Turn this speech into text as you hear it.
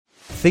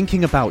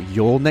thinking about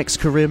your next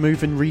career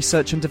move in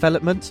research and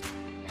development?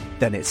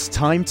 Then it's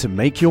time to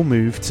make your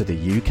move to the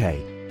UK.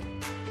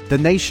 The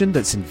nation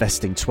that's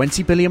investing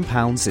 £20 billion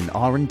in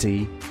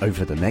R&D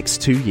over the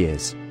next 2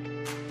 years.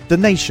 The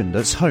nation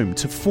that's home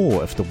to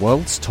 4 of the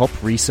world's top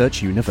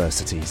research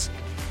universities.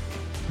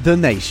 The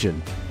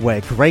nation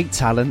where great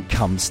talent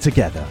comes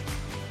together.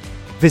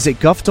 Visit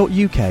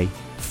gov.uk/great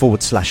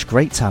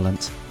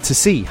talent to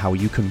see how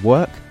you can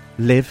work,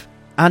 live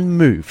and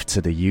move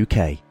to the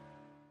UK.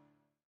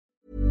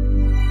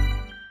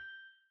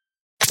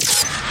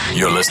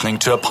 You're listening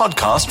to a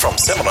podcast from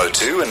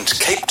 702 and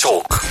Cape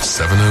Talk.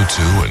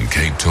 702 and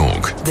Cape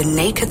Talk. The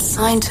Naked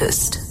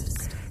Scientist.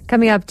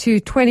 Coming up to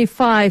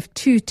 25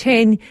 to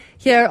 10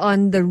 here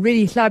on the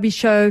Really Hlabi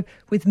Show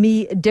with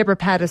me, Deborah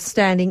Paddis,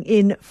 standing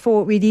in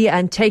for Really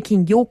and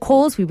taking your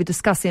calls. We were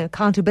discussing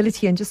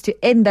accountability, and just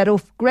to end that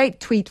off,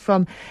 great tweet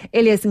from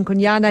Elias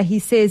Nkonyana. He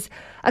says,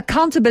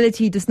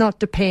 accountability does not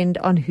depend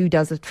on who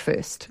does it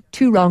first.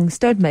 2 wrongs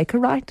don't make a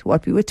right,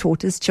 what we were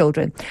taught as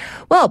children.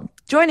 Well,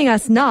 joining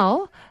us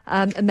now,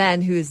 a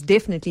man who is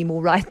definitely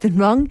more right than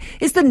wrong,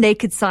 is the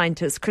Naked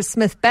Scientist, Chris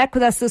Smith, back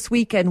with us this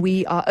week, and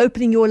we are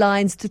opening our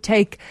lines to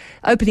take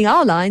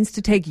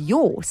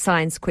your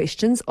science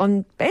questions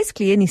on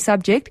basically any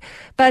subject.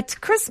 But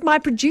Chris, my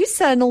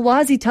producer,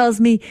 Nolwazi, tells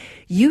me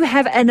you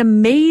have an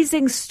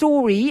amazing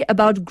story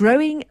about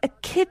growing a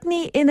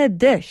kidney in a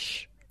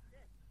dish.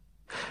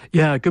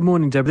 Yeah, good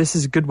morning, Deb. This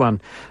is a good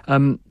one.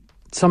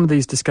 Some of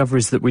these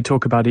discoveries that we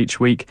talk about each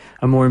week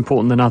are more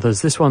important than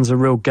others. This one's a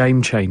real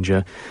game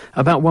changer.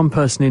 About 1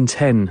 person in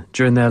 10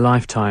 during their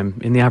lifetime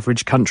in the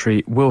average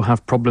country will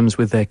have problems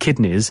with their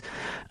kidneys.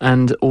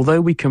 And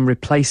although we can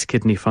replace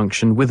kidney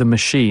function with a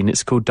machine,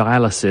 it's called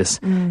dialysis,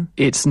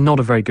 it's not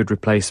a very good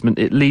replacement.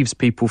 It leaves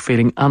people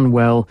feeling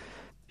unwell.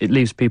 It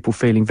leaves people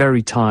feeling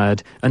very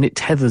tired, and it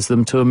tethers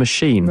them to a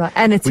machine. Right.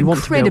 And it's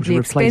incredibly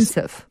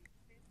expensive.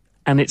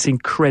 And it's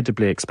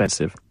incredibly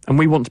expensive. And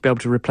we want to be able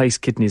to replace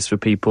kidneys for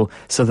people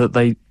so that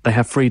they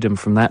have freedom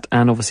from that,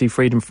 and obviously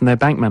freedom from their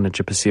bank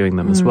manager pursuing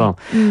them as well.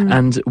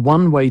 And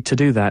one way to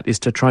do that is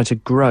to try to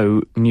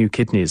grow new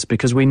kidneys,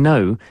 because we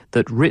know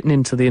that written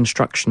into the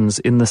instructions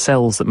in the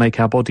cells that make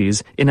our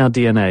bodies, in our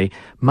DNA,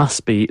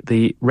 must be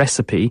the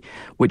recipe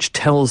which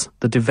tells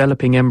the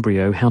developing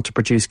embryo how to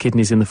produce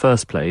kidneys in the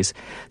first place.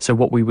 So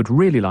what we would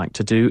really like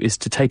to do is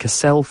to take a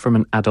cell from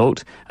an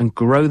adult and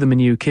grow them a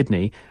new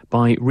kidney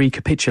by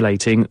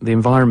recapitulating the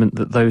environment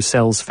that those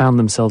cells found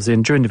themselves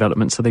in during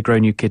development, so they grow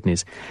new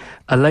kidneys.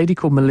 A lady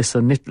called Melissa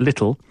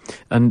Little,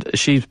 and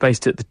she's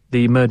based at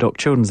the Murdoch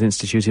Children's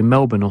Institute in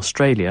Melbourne,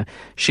 Australia.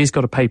 She's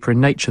got a paper in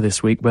Nature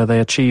this week where they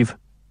achieve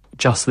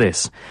just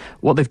this.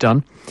 What they've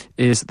done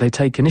is they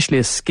take initially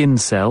a skin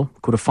cell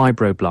called a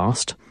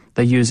fibroblast.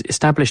 They use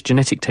established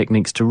genetic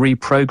techniques to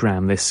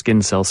reprogram this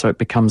skin cell so it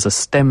becomes a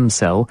stem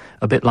cell,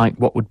 a bit like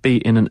what would be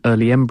in an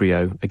early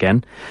embryo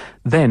again.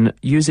 Then,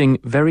 using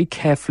very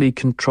carefully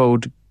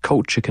controlled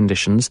culture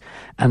conditions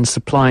and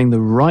supplying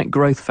the right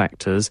growth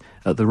factors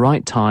at the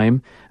right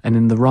time and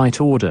in the right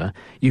order,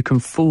 you can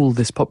fool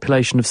this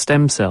population of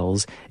stem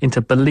cells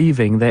into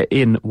believing they're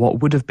in what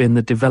would have been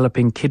the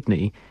developing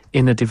kidney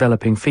in a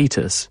developing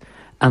fetus,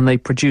 and they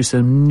produce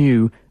a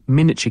new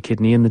miniature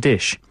kidney in the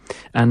dish.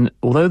 And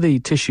although the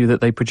tissue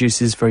that they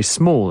produce is very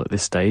small at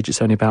this stage,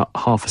 it's only about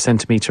 0.5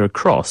 centimetre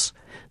across,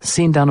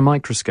 seen down a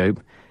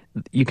microscope,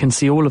 you can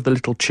see all of the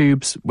little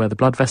tubes where the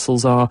blood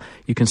vessels are.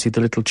 You can see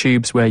the little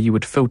tubes where you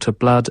would filter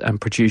blood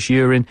and produce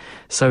urine.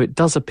 So it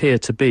does appear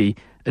to be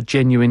a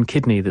genuine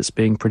kidney that's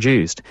being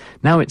produced.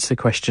 Now it's a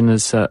question,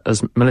 as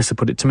Melissa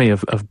put it to me,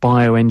 of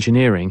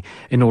bioengineering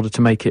in order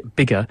to make it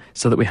bigger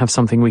so that we have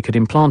something we could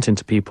implant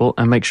into people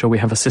and make sure we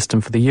have a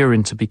system for the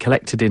urine to be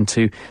collected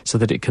into so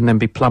that it can then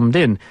be plumbed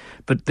in.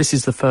 But this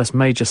is the first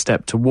major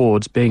step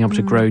towards being able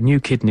to grow new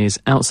kidneys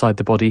outside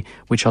the body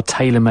which are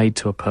tailor-made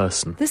to a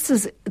person.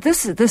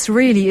 This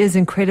really is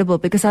incredible,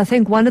 because I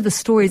think one of the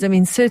stories, I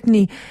mean,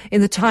 certainly in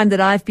the time that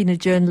I've been a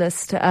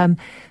journalist,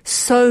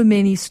 so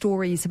many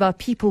stories about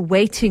people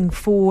waiting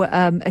for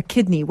a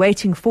kidney,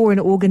 waiting for an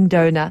organ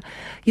donor,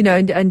 you know,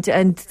 and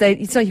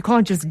it's like you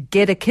can't just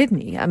get a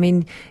kidney. I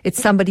mean,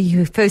 it's somebody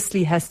who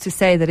firstly has to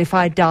say that if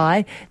I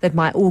die, that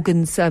my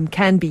organs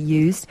can be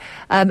used.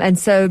 And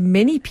so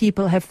many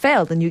people have failed,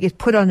 and you get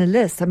put on a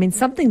list. I mean,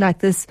 something like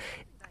this,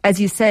 as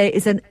you say,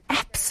 is an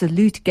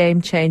absolute game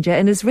changer,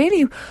 and is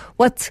really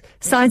what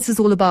science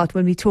is all about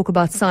when we talk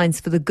about science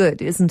for the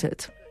good, isn't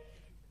it?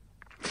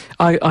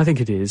 I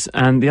think it is.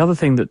 And the other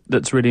thing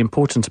that's really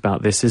important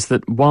about this is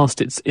that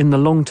whilst it's in the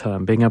long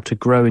term being able to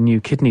grow a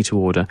new kidney to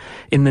order,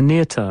 in the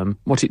near term,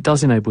 what it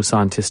does enable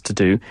scientists to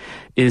do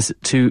is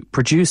to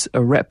produce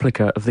a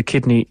replica of the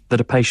kidney that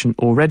a patient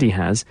already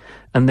has,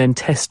 and then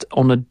test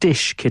on a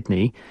dish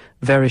kidney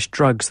various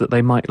drugs that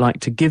they might like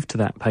to give to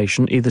that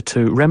patient, either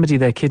to remedy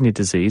their kidney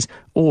disease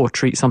or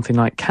treat something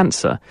like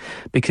cancer,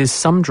 because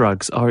some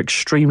drugs are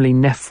extremely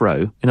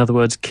nephro, in other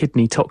words,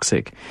 kidney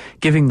toxic.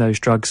 Giving those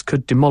drugs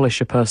could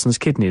demolish a person's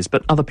kidneys,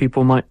 but other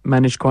people might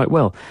manage quite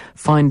well.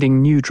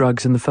 Finding new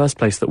drugs in the first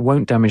place that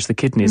won't damage the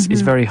kidneys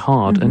is very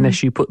hard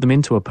unless you put them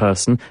into a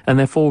person and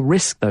therefore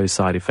risk those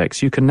side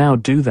effects. You can now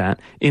do that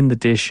in the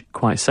dish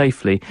quite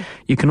safely.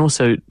 You can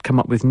also come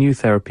up with new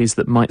therapies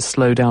that might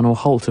slow down or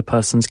halt a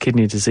person's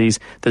kidney disease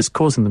that's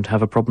causing them to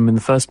have a problem in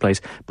the first place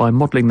by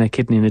modelling their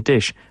kidney in a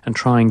dish and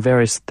trying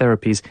various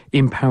therapies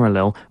in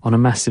parallel on a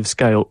massive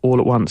scale all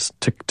at once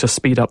to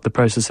speed up the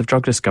process of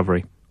drug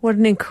discovery. What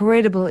an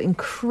incredible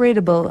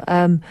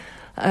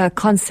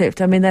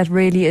concept. I mean, that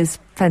really is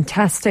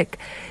fantastic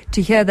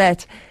to hear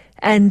that.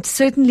 And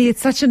certainly it's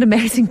such an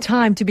amazing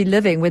time to be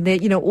living when there,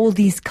 all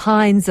these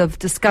kinds of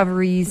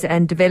discoveries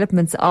and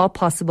developments are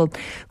possible.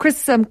 Chris,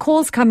 some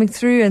calls coming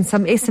through and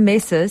some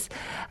SMSs.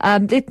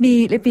 Let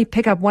me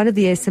pick up one of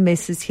the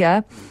SMSs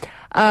here.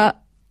 Are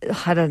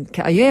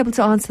you able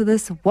to answer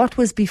this? What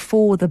was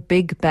before the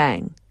Big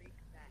Bang?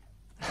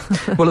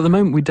 Well, at the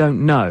moment, we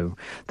don't know.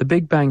 The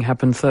Big Bang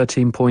happened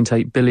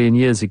 13.8 billion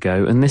years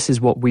ago, and this is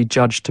what we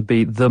judge to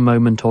be the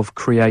moment of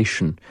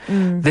creation.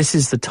 This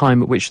is the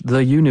time at which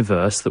the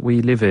universe that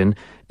we live in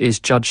is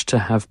judged to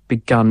have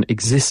begun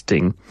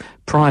existing.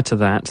 Prior to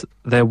that,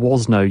 there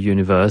was no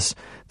universe.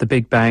 The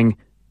Big Bang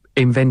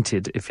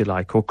invented, if you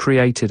like, or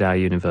created our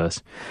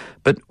universe.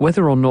 But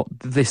whether or not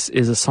this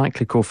is a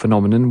cyclical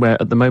phenomenon where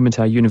at the moment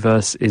our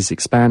universe is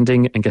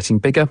expanding and getting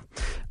bigger,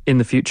 in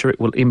the future it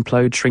will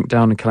implode, shrink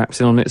down and collapse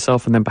in on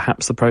itself, and then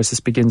perhaps the process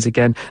begins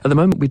again. At the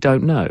moment we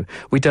don't know.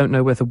 We don't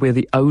know whether we're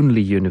the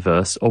only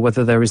universe or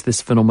whether there is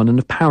this phenomenon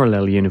of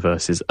parallel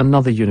universes,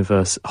 another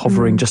universe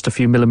hovering just a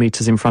few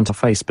millimetres in front of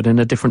our face, but in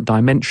a different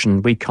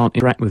dimension. We can't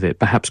interact with it.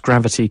 Perhaps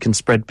gravity can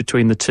spread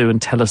between the two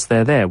and tell us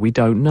they're there. We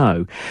don't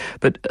know.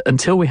 But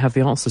until we have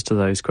the answers to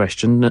those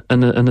questions,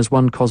 and as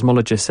one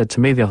cosmologist said to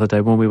me the other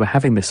day when we were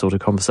having this sort of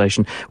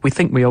conversation, we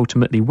think we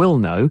ultimately will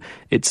know.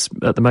 It's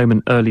at the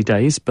moment early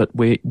days, but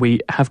we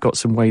have got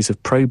some ways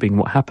of probing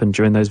what happened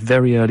during those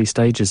very early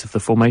stages of the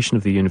formation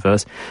of the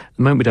universe. At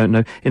the moment we don't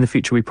know. In the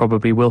future we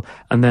probably will,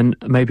 and then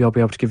maybe I'll be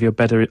able to give you a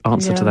better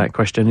answer to that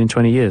question in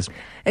 20 years.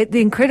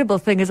 The incredible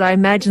thing is I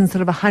imagine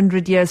sort of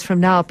 100 years from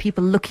now,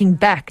 people looking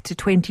back to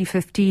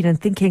 2015 and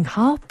thinking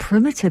how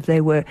primitive they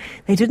were.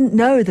 They didn't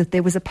know that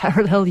there was a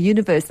parallel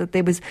universe, that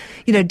there was,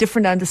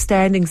 different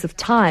understandings of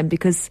time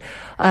because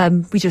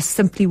we just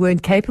simply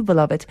weren't capable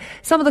of it.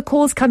 Some of the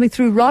calls coming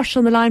through. Rosh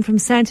on the line from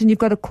Sandton. You've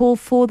got a call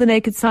for the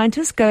Naked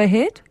Scientist. Go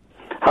ahead.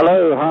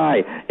 Hello,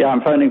 hi. Yeah,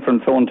 I'm phoning from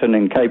Thornton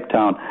in Cape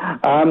Town.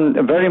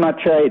 Very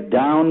much a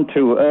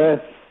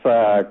down-to-earth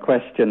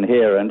question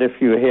here, and if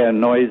you hear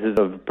noises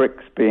of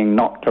bricks being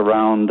knocked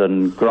around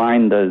and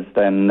grinders,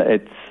 then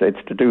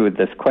it's to do with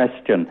this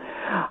question.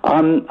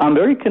 I'm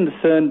very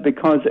concerned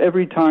because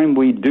every time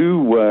we do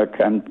work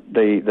and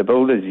the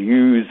builders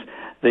use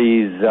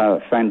these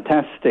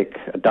fantastic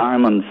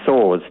diamond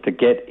saws to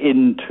get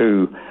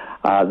into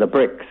the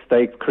bricks,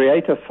 they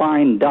create a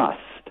fine dust.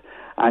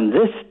 And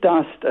this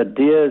dust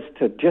adheres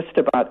to just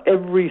about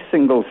every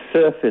single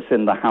surface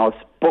in the house,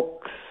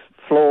 books,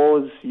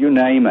 floors, you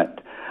name it.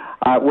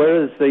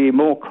 Whereas the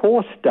more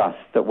coarse dust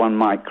that one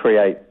might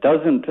create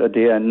doesn't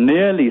adhere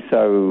nearly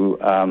so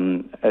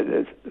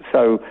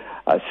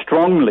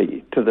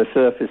strongly to the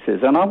surfaces.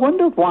 And I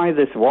wondered why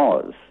this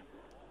was.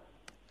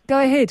 Go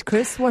ahead,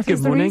 Chris. What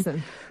is the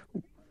reason?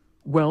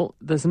 Well,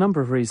 there's a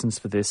number of reasons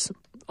for this.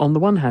 On the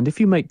one hand, if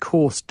you make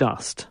coarse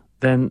dust,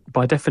 then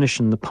by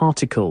definition the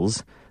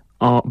particles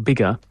are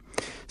bigger,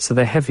 so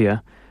they're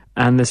heavier,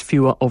 and there's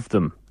fewer of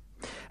them.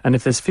 And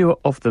if there's fewer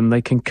of them,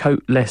 they can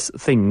coat less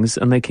things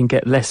and they can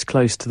get less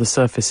close to the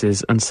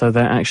surfaces, and so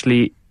they're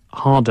actually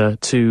harder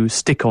to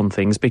stick on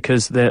things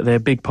because they're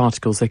big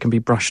particles. They can be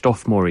brushed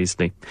off more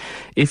easily.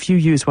 If you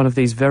use one of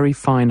these very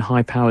fine,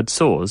 high-powered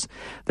saws,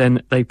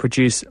 then they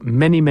produce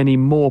many, many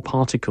more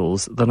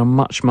particles that are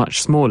much,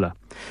 much smaller.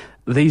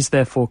 These,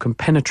 therefore, can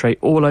penetrate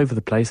all over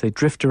the place. They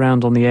drift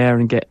around on the air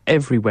and get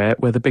everywhere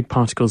where the big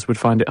particles would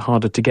find it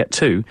harder to get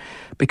to.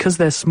 Because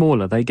they're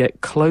smaller, they get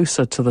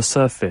closer to the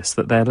surface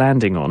that they're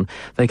landing on.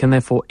 They can,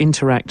 therefore,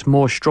 interact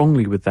more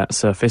strongly with that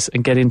surface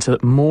and get into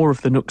more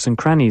of the nooks and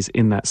crannies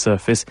in that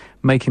surface,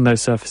 making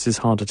those surfaces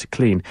harder to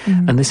clean.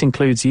 And this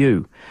includes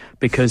you,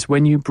 because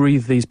when you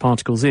breathe these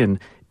particles in,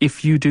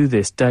 if you do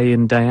this day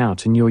in, day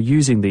out, and you're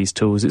using these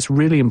tools, it's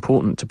really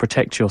important to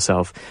protect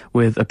yourself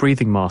with a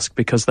breathing mask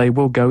because they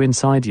will go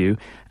inside you,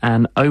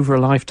 and over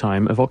a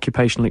lifetime of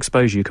occupational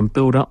exposure, you can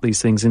build up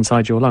these things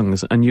inside your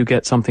lungs, and you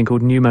get something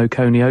called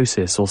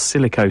pneumoconiosis or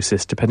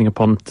silicosis, depending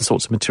upon the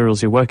sorts of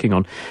materials you're working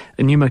on.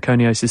 And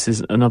pneumoconiosis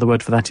is another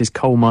word for that is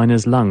coal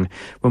miner's lung.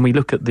 When we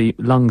look at the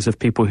lungs of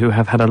people who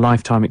have had a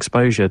lifetime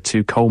exposure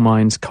to coal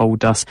mines, coal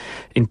dust,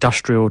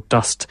 industrial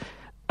dust,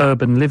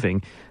 urban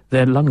living,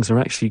 their lungs are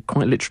actually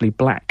quite literally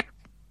black.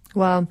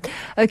 Wow.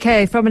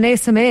 Okay, from an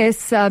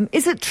SMS,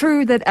 is it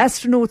true that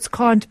astronauts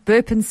can't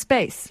burp in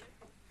space?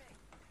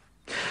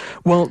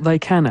 Well, they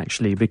can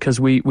actually, because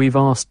we've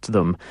asked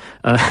them.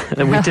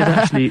 And we did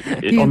actually,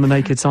 on The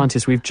Naked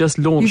Scientist, we've just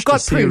launched a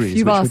series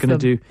which we're going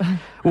to do.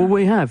 Well,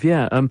 we have,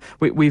 yeah.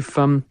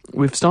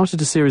 We've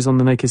started a series on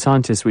The Naked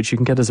Scientist, which you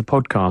can get as a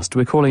podcast.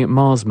 We're calling it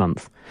Mars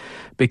Month,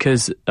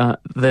 because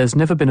there's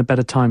never been a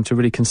better time to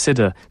really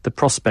consider the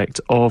prospect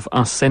of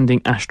us sending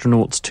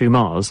astronauts to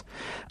Mars.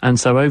 And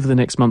so over the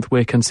next month,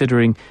 we're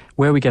considering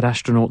where we get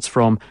astronauts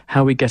from,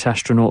 how we get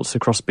astronauts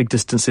across big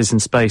distances in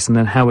space, and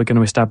then how we're going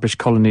to establish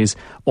colonies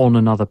on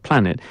another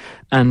planet.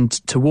 And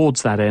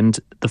towards that end,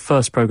 the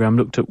first programme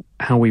looked at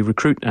how we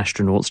recruit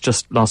astronauts.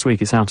 Just last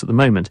week, it's out at the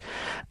moment.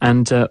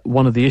 And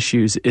one of the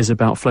issues is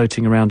about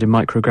floating around in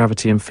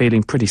microgravity and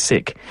feeling pretty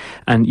sick.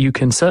 And you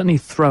can certainly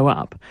throw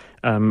up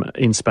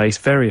in space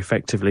very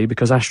effectively,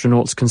 because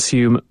astronauts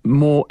consume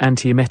more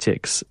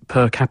antiemetics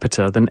per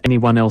capita than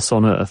anyone else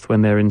on Earth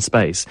when they're in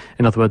space.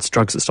 In other words,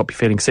 drugs that stop you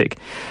feeling sick.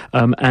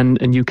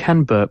 And you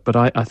can burp, but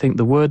I think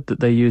the word that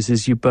they use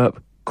is you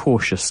burp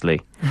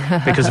cautiously,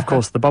 because of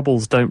course the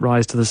bubbles don't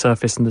rise to the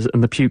surface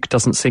and the puke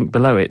doesn't sink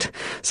below it.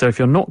 So if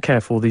you're not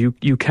careful,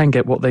 you can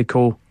get what they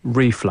call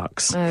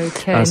reflux.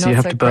 Okay, so you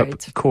have to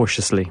burp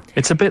cautiously.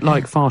 It's a bit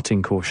like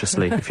farting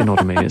cautiously, if you know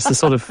what I mean. It's the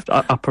sort of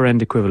upper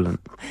end equivalent.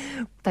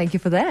 Thank you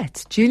for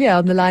that. Julia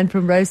on the line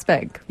from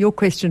Rosebank. Your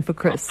question for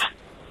Chris.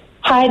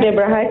 Hi,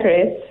 Deborah. Hi,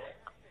 Chris.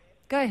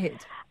 Go ahead.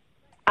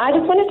 I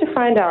just wanted to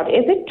find out,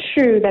 is it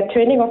true that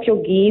turning off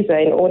your geyser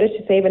in order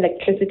to save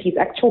electricity is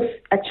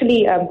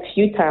actually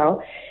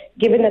futile,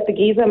 given that the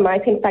geyser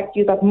might in fact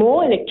use up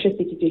more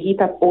electricity to heat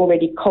up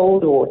already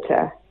cold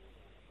water?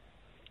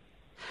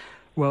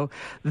 Well,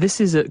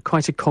 this is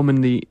quite a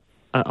commonly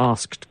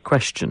asked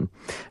question.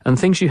 And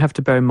things you have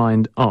to bear in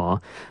mind are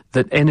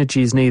that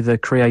energy is neither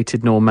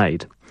created nor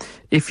made.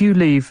 If you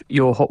leave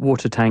your hot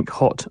water tank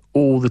hot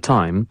all the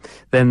time,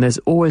 then there's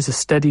always a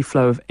steady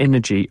flow of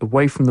energy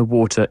away from the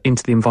water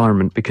into the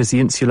environment, because the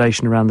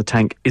insulation around the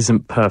tank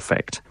isn't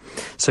perfect.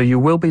 So you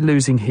will be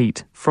losing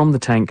heat from the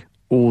tank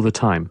all the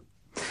time.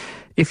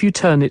 If you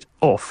turn it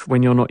off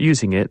when you're not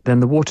using it, then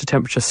the water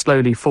temperature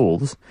slowly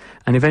falls,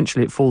 and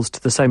eventually it falls to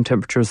the same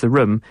temperature as the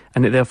room,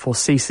 and it therefore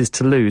ceases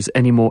to lose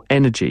any more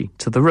energy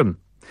to the room.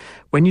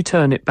 When you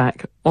turn it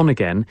back on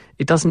again,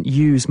 it doesn't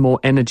use more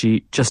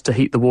energy just to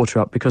heat the water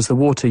up, because the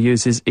water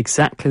uses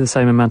exactly the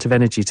same amount of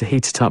energy to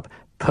heat it up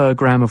per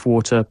gram of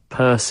water,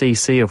 per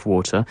cc of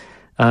water,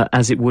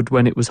 as it would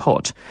when it was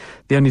hot.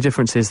 The only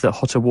difference is that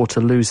hotter water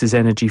loses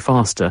energy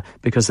faster,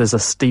 because there's a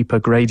steeper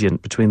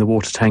gradient between the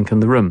water tank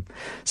and the room.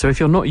 So if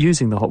you're not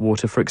using the hot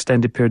water for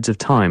extended periods of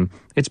time,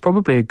 it's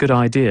probably a good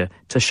idea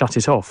to shut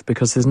it off,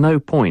 because there's no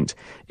point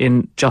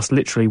in just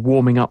literally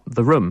warming up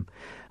the room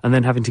and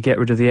then having to get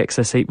rid of the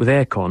excess heat with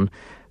aircon,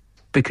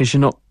 because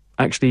you're not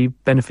actually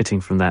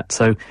benefiting from that.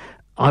 So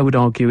I would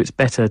argue it's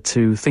better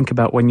to think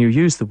about when you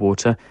use the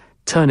water,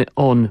 turn it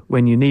on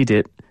when you need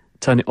it,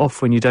 turn it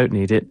off when you don't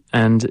need it,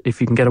 and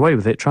if you can get away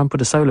with it, try and put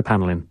a solar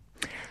panel in.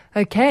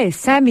 Okay,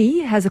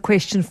 Sammy has a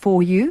question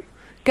for you.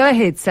 Go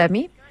ahead,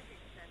 Sammy.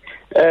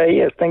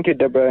 Yes, thank you,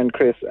 Deborah and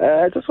Chris.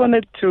 I just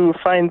wanted to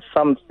find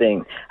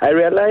something. I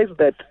realized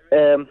that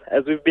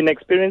as we've been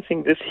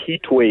experiencing this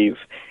heat wave,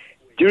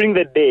 during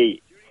the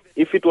day,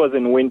 if it was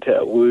in winter,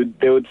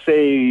 they would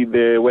say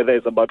the weather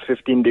is about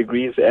 15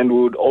 degrees and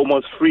we would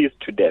almost freeze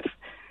to death.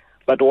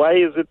 But why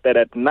is it that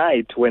at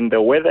night, when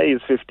the weather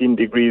is 15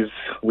 degrees,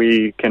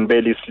 we can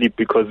barely sleep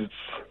because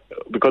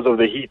of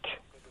the heat?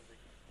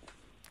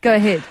 Go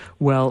ahead.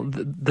 Well,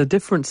 the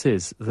difference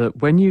is that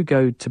when you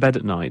go to bed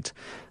at night,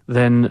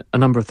 then a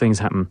number of things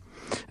happen.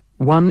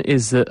 One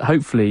is that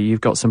hopefully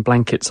you've got some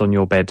blankets on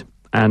your bed,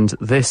 and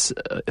this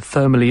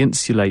thermally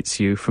insulates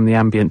you from the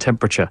ambient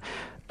temperature.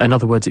 In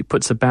other words, it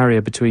puts a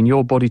barrier between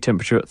your body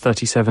temperature at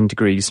 37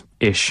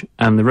 degrees-ish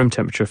and the room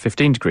temperature of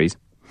 15 degrees.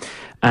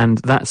 And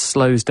that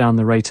slows down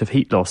the rate of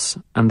heat loss,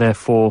 and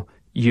therefore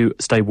you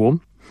stay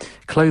warm.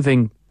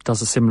 Clothing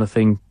does a similar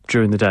thing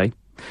during the day.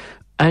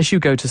 As you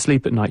go to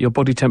sleep at night, your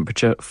body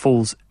temperature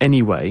falls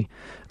anyway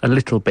a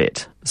little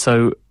bit.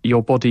 So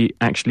your body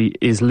actually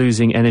is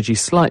losing energy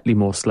slightly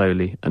more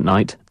slowly at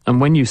night. And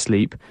when you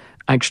sleep,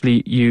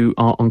 actually you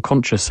are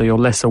unconscious, so you're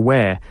less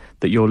aware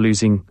that you're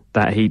losing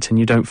that heat, and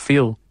you don't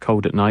feel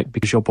cold at night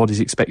because your body's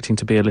expecting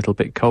to be a little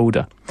bit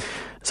colder.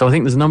 So I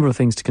think there's a number of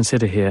things to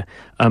consider here.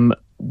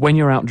 When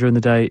you're out during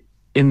the day,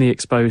 in the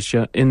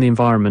exposure, in the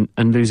environment,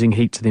 and losing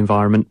heat to the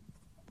environment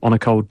on a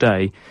cold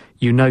day,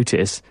 you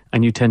notice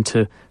and you tend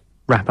to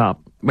wrap up.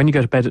 When you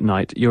go to bed at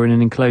night, you're in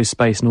an enclosed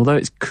space, and although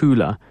it's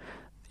cooler,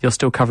 you're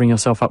still covering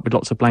yourself up with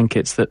lots of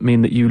blankets that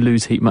mean that you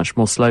lose heat much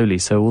more slowly.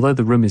 So although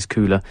the room is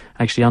cooler,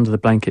 actually under the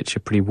blankets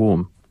you're pretty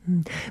warm.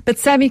 But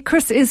Sammy,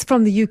 Chris is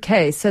from the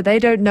UK, so they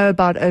don't know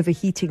about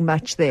overheating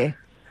much there.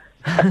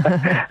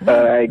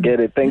 I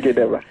get it. Thank you,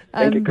 Deborah.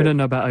 Thank you, Chris. We don't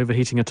know about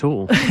overheating at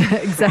all.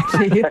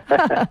 Exactly.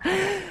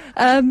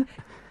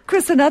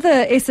 Chris,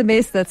 another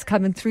SMS that's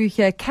coming through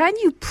here. Can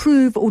you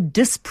prove or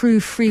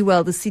disprove free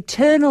will? This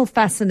eternal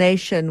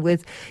fascination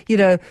with,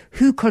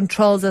 who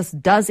controls us?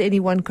 Does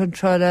anyone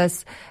control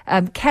us?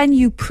 Can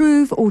you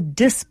prove or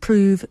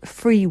disprove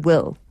free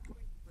will?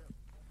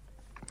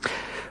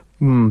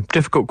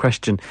 Difficult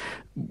question.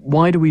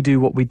 Why do we do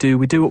what we do?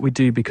 We do what we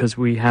do because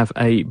we have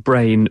a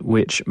brain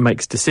which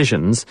makes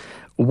decisions.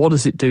 What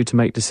does it do to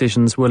make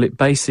decisions? Well, it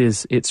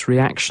bases its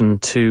reaction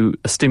to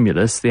a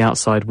stimulus, the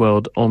outside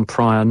world, on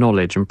prior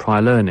knowledge and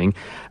prior learning,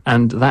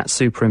 and that's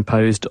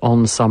superimposed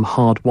on some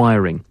hard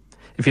wiring.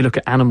 If you look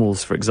at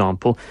animals, for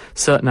example,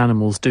 certain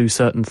animals do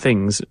certain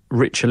things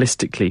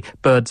ritualistically.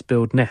 Birds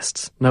build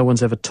nests. No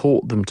one's ever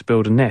taught them to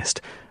build a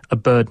nest. A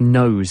bird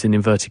knows, in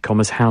inverted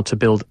commas, how to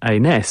build a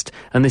nest,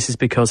 and this is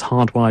because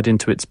hardwired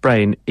into its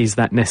brain is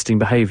that nesting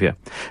behaviour.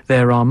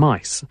 There are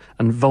mice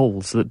and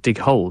voles that dig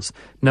holes.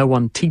 No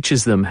one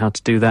teaches them how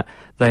to do that.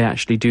 They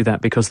actually do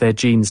that because their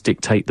genes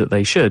dictate that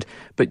they should.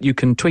 But you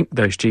can twink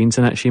those genes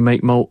and actually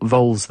make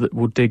voles that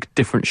will dig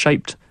different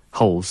shaped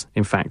holes.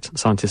 In fact,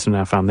 scientists have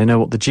now found they know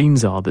what the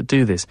genes are that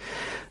do this.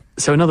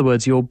 So in other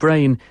words, your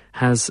brain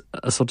has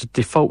a sort of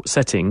default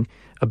setting,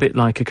 a bit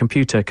like a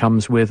computer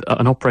comes with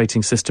an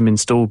operating system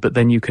installed, but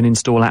then you can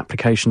install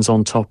applications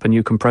on top and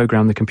you can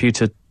program the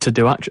computer to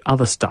do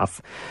other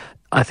stuff.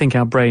 I think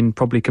our brain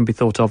probably can be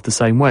thought of the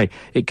same way.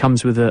 It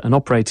comes with an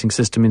operating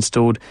system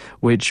installed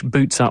which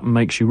boots up and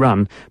makes you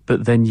run,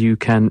 but then you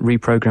can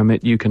reprogram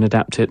it, you can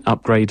adapt it,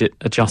 upgrade it,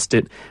 adjust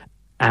it,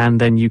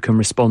 and then you can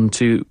respond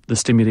to the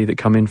stimuli that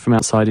come in from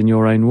outside in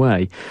your own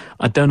way.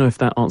 I don't know if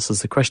that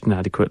answers the question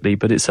adequately,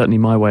 but it's certainly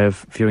my way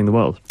of viewing the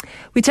world.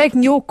 We're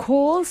taking your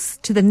calls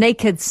to the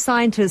Naked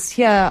Scientist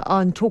here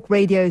on Talk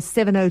Radio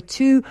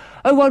 702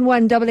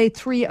 011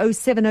 883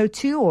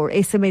 0702 or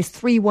SMS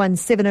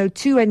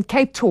 31702 and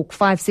Cape Talk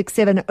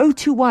 567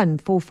 021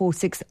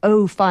 446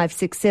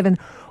 0567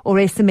 or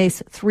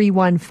SMS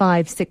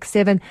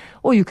 31567,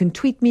 or you can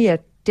tweet me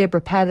at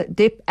Deborah Patter,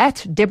 at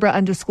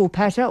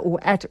Deborah_Patter or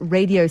at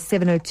Radio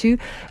 702.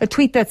 A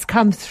tweet that's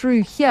come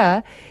through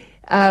here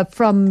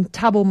from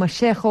Tabo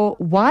Mashego.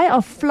 Why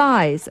are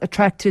flies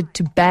attracted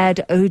to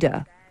bad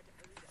odour?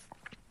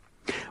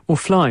 Well,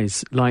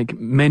 flies, like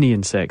many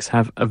insects,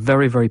 have a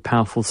very, very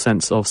powerful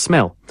sense of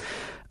smell.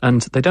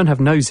 And they don't have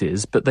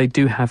noses, but they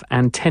do have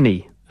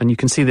antennae. And you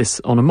can see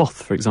this on a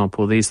moth, for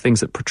example, these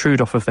things that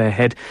protrude off of their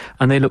head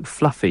and they look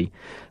fluffy.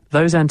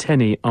 Those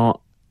antennae are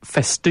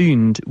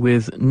festooned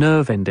with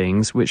nerve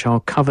endings which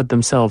are covered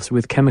themselves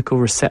with chemical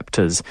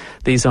receptors.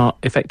 These are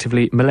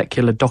effectively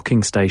molecular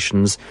docking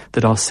stations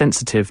that are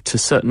sensitive to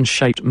certain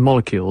shaped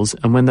molecules,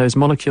 and when those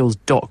molecules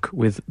dock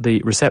with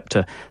the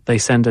receptor, they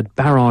send a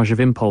barrage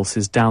of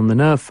impulses down the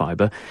nerve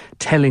fibre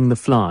telling the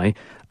fly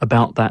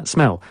about that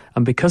smell.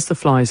 And because the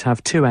flies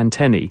have two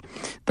antennae,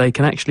 they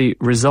can actually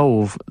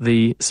resolve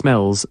the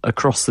smells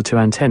across the two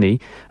antennae.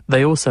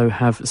 They also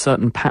have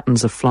certain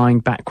patterns of flying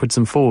backwards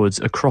and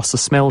forwards across a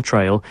smell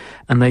trail,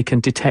 and they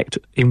can detect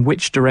in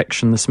which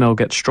direction the smell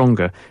gets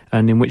stronger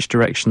and in which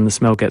direction the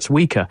smell gets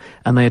weaker,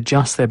 and they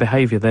adjust their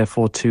behaviour,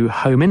 therefore, to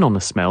home in on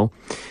a smell.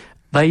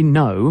 They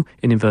know,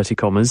 in inverted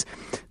commas,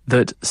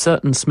 that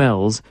certain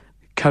smells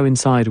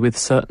coincide with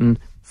certain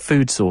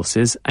food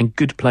sources and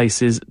good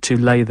places to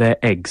lay their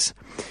eggs.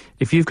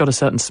 If you've got a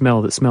certain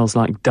smell that smells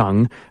like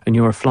dung and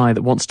you're a fly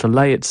that wants to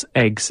lay its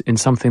eggs in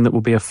something that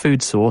will be a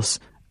food source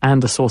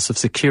and a source of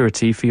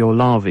security for your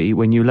larvae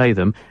when you lay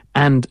them,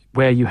 and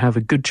where you have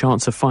a good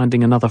chance of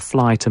finding another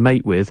fly to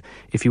mate with,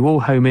 if you all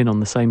home in on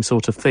the same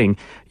sort of thing,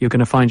 you're going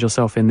to find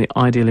yourself in the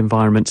ideal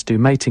environment to do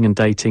mating and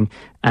dating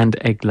and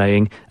egg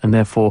laying, and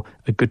therefore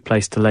a good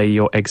place to lay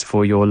your eggs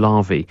for your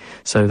larvae.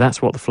 So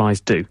that's what the flies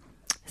do.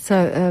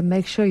 So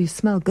make sure you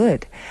smell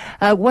good.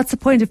 What's the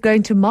point of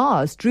going to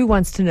Mars? Drew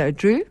wants to know.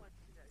 Drew?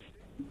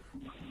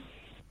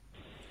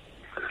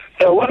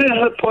 What is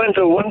the point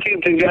of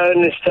wanting to go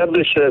and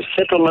establish a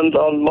settlement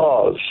on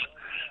Mars?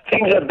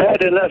 Things are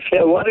bad enough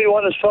here. Why do you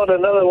want to start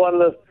another one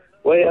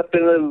way up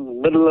in the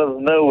middle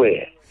of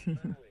nowhere?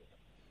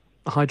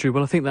 Hi, Drew.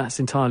 Well, I think that's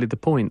entirely the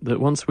point, that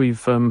once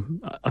we've, I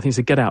think it's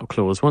a get-out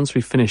clause, once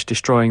we've finished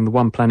destroying the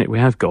one planet we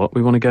have got,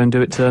 we want to go and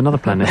do it to another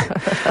planet.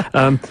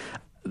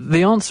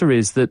 The answer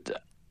is that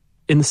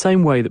in the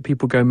same way that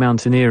people go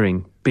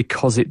mountaineering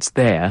because it's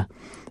there,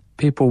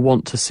 people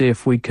want to see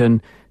if we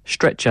can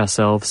stretch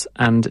ourselves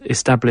and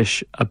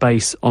establish a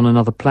base on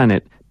another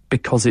planet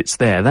because it's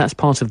there. That's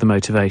part of the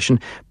motivation.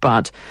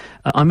 But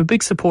I'm a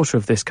big supporter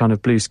of this kind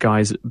of blue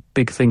skies,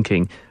 big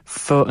thinking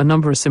for a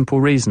number of simple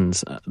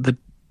reasons. The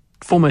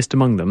foremost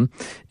among them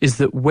is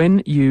that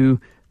when you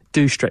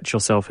do stretch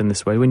yourself in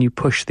this way, when you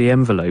push the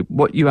envelope,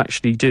 what you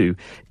actually do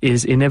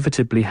is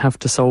inevitably have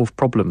to solve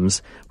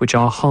problems which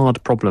are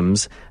hard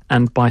problems,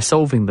 and by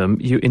solving them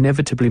you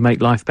inevitably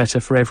make life better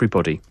for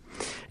everybody.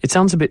 It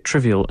sounds a bit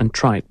trivial and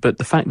trite, but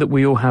the fact that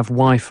we all have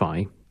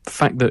Wi-Fi, the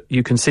fact that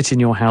you can sit in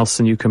your house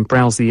and you can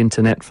browse the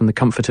internet from the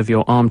comfort of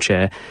your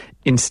armchair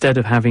instead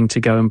of having to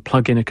go and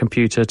plug in a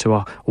computer to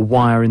a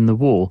wire in the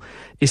wall,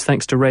 is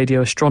thanks to radio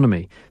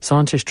astronomy.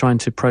 Scientists trying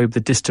to probe the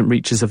distant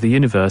reaches of the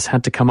universe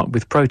had to come up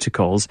with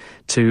protocols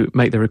to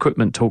make their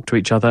equipment talk to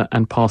each other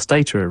and pass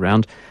data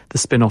around. The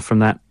spin-off from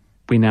that,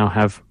 we now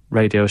have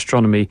radio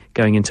astronomy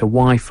going into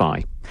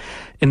Wi-Fi.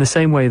 In the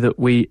same way that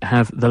we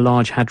have the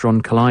Large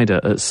Hadron Collider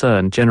at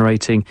CERN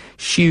generating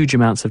huge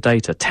amounts of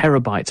data,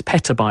 terabytes,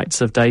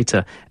 petabytes of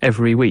data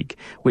every week,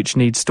 which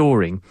need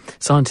storing,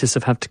 scientists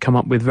have had to come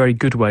up with very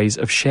good ways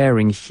of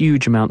sharing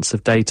huge amounts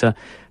of data,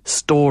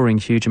 storing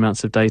huge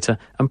amounts of data,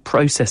 and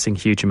processing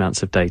huge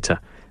amounts of data.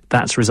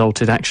 That's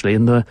resulted actually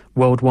in the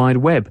World Wide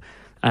Web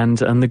and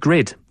the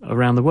grid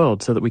around the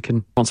world, so that we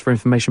can transfer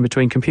information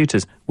between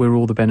computers. We're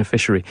all the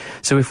beneficiary.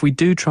 So if we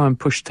do try and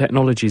push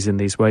technologies in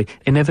these ways,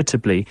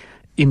 inevitably,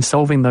 in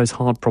solving those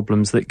hard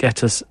problems that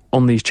get us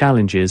on these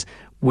challenges,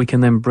 we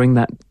can then bring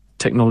that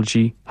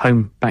technology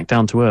home back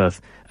down to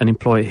earth and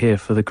employ it here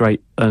for the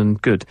great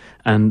and good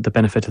and the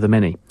benefit of the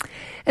many.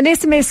 An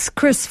SMS,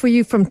 Chris, for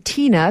you from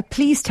Tina.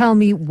 Please tell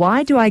me,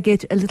 why do I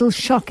get a little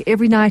shock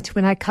every night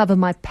when I cover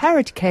my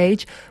parrot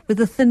cage with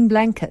a thin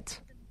blanket?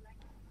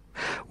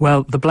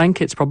 Well, the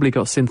blanket's probably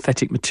got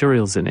synthetic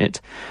materials in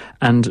it,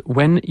 and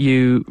when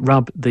you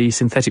rub the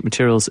synthetic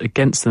materials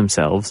against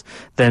themselves,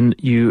 then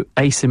you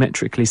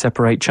asymmetrically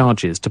separate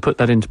charges. To put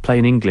that into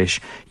plain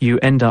English, you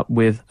end up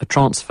with a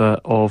transfer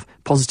of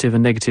positive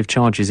and negative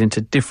charges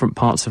into different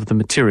parts of the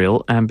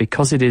material, and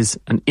because it is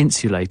an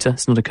insulator,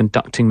 it's not a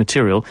conducting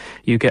material,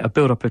 you get a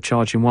build-up of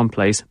charge in one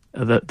place,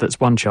 that's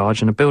one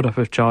charge, and a build-up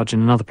of charge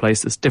in another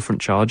place that's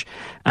different charge,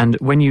 and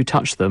when you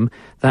touch them,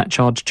 that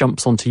charge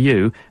jumps onto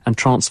you and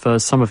transfers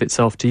some of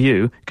itself to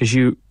you, because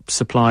you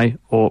supply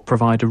or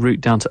provide a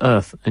route down to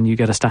Earth, and you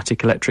get a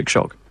static electric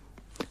shock.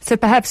 So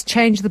perhaps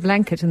change the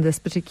blanket in this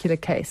particular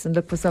case and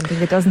look for something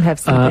that doesn't have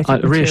synthetic I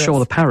materials. reassure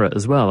the parrot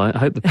as well. I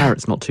hope the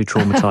parrot's not too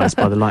traumatised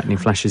by the lightning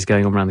flashes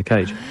going on around the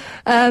cage.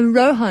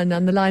 Rohan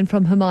on the line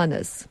from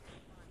Hermanus.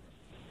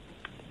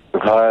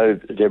 Hi,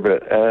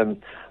 Deborah.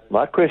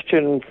 My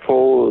question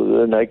for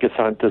the naked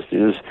scientist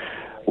is,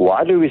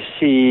 why do we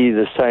see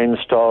the same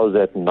stars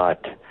at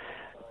night?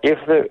 If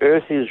the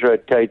Earth is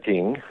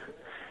rotating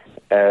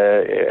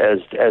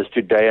as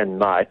to day and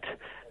night,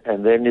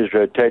 and then is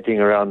rotating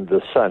around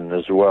the sun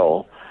as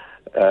well,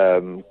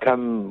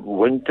 come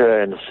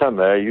winter and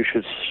summer, you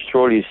should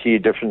surely see a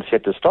different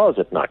set of stars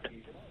at night.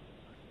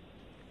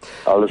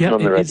 I'll listen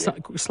on the radio.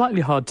 It's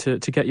slightly hard to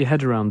get your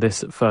head around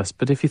this at first,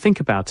 but if you think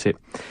about it,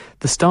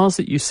 the stars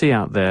that you see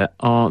out there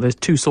there's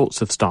two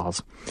sorts of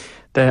stars.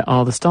 There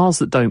are the stars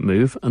that don't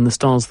move and the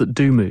stars that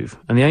do move.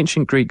 And the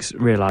ancient Greeks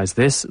realised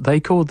this. They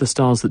called the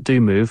stars that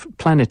do move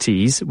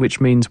planetes, which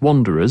means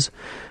wanderers.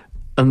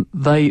 And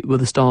they were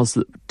the stars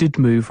that did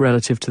move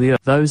relative to the Earth.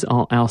 Those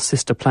are our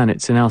sister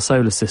planets in our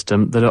solar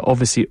system that are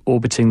obviously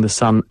orbiting the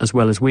sun as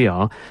well as we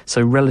are.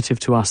 So relative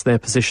to us, their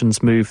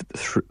positions move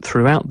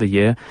throughout the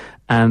year,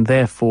 and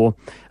therefore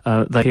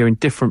they're here in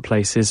different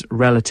places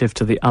relative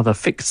to the other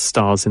fixed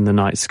stars in the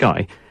night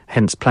sky,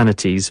 hence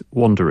planetes,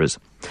 wanderers.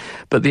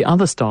 But the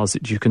other stars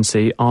that you can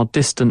see are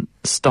distant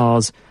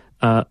stars,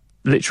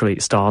 literally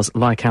stars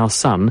like our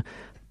sun,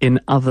 in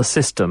other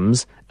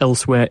systems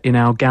elsewhere in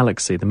our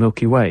galaxy, the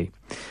Milky Way.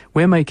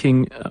 We're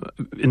making,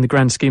 in the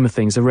grand scheme of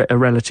things, a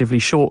relatively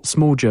short,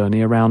 small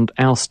journey around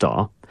our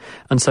star.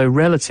 And so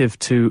relative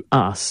to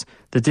us,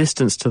 the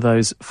distance to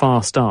those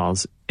far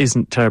stars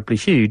isn't terribly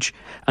huge.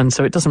 And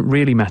so it doesn't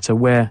really matter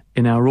where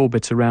in our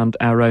orbit around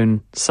our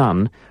own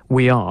sun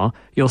we are.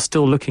 You're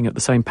still looking at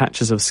the same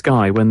patches of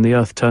sky when the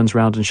Earth turns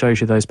around and shows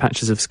you those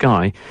patches of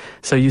sky.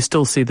 So you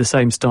still see the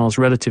same stars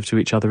relative to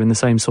each other in the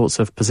same sorts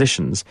of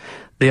positions.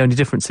 The only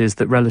difference is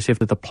that relative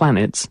to the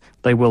planets,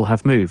 they will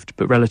have moved,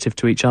 but relative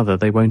to each other,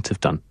 they won't have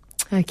done.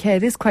 Okay,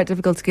 it is quite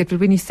difficult to get, but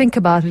when you think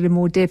about it in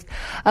more depth,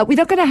 we're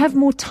not going to have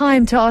more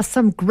time to ask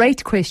some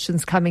great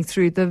questions coming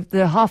through.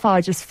 The half hour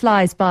just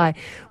flies by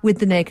with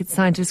the Naked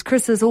Scientist.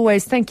 Chris, as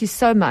always, thank you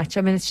so much.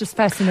 I mean, it's just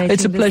fascinating.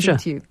 It's a pleasure.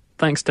 To you.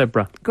 Thanks,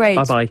 Deborah. Great.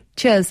 Bye-bye.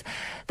 Cheers.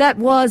 That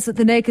was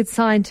the Naked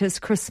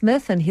Scientist, Chris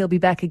Smith, and he'll be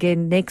back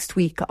again next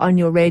week on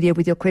your radio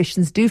with your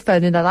questions. Do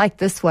phone in. I like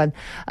this one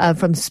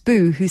from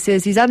Spoo, who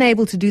says he's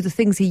unable to do the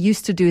things he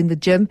used to do in the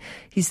gym.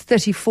 He's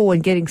 34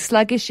 and getting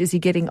sluggish. Is he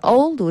getting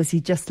old or is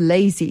he just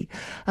lazy?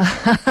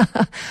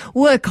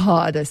 Work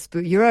harder,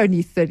 Spoo. You're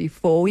only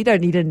 34. We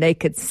don't need a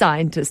naked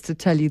scientist to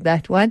tell you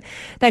that one.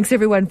 Thanks,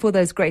 everyone, for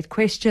those great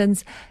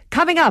questions.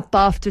 Coming up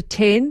after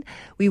 10,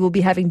 we will be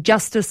having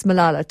Justice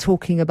Malala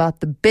talking about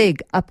the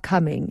big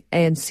upcoming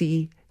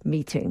ANC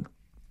meeting.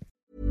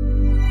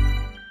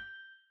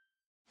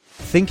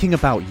 Thinking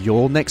about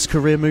your next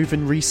career move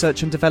in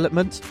research and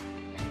development?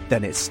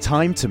 Then it's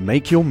time to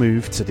make your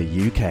move to the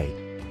UK.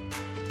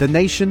 The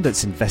nation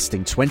that's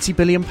investing £20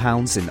 billion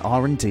in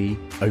R&D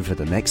over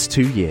the next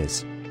 2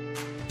 years.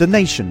 The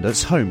nation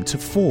that's home to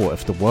 4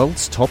 of the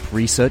world's top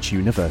research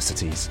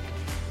universities.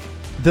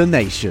 The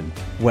nation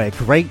where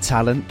great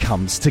talent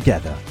comes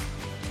together.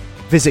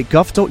 Visit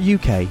gov.uk/great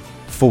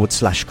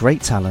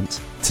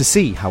talent to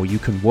see how you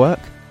can work,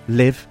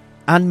 live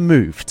and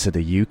move to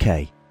the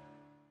UK.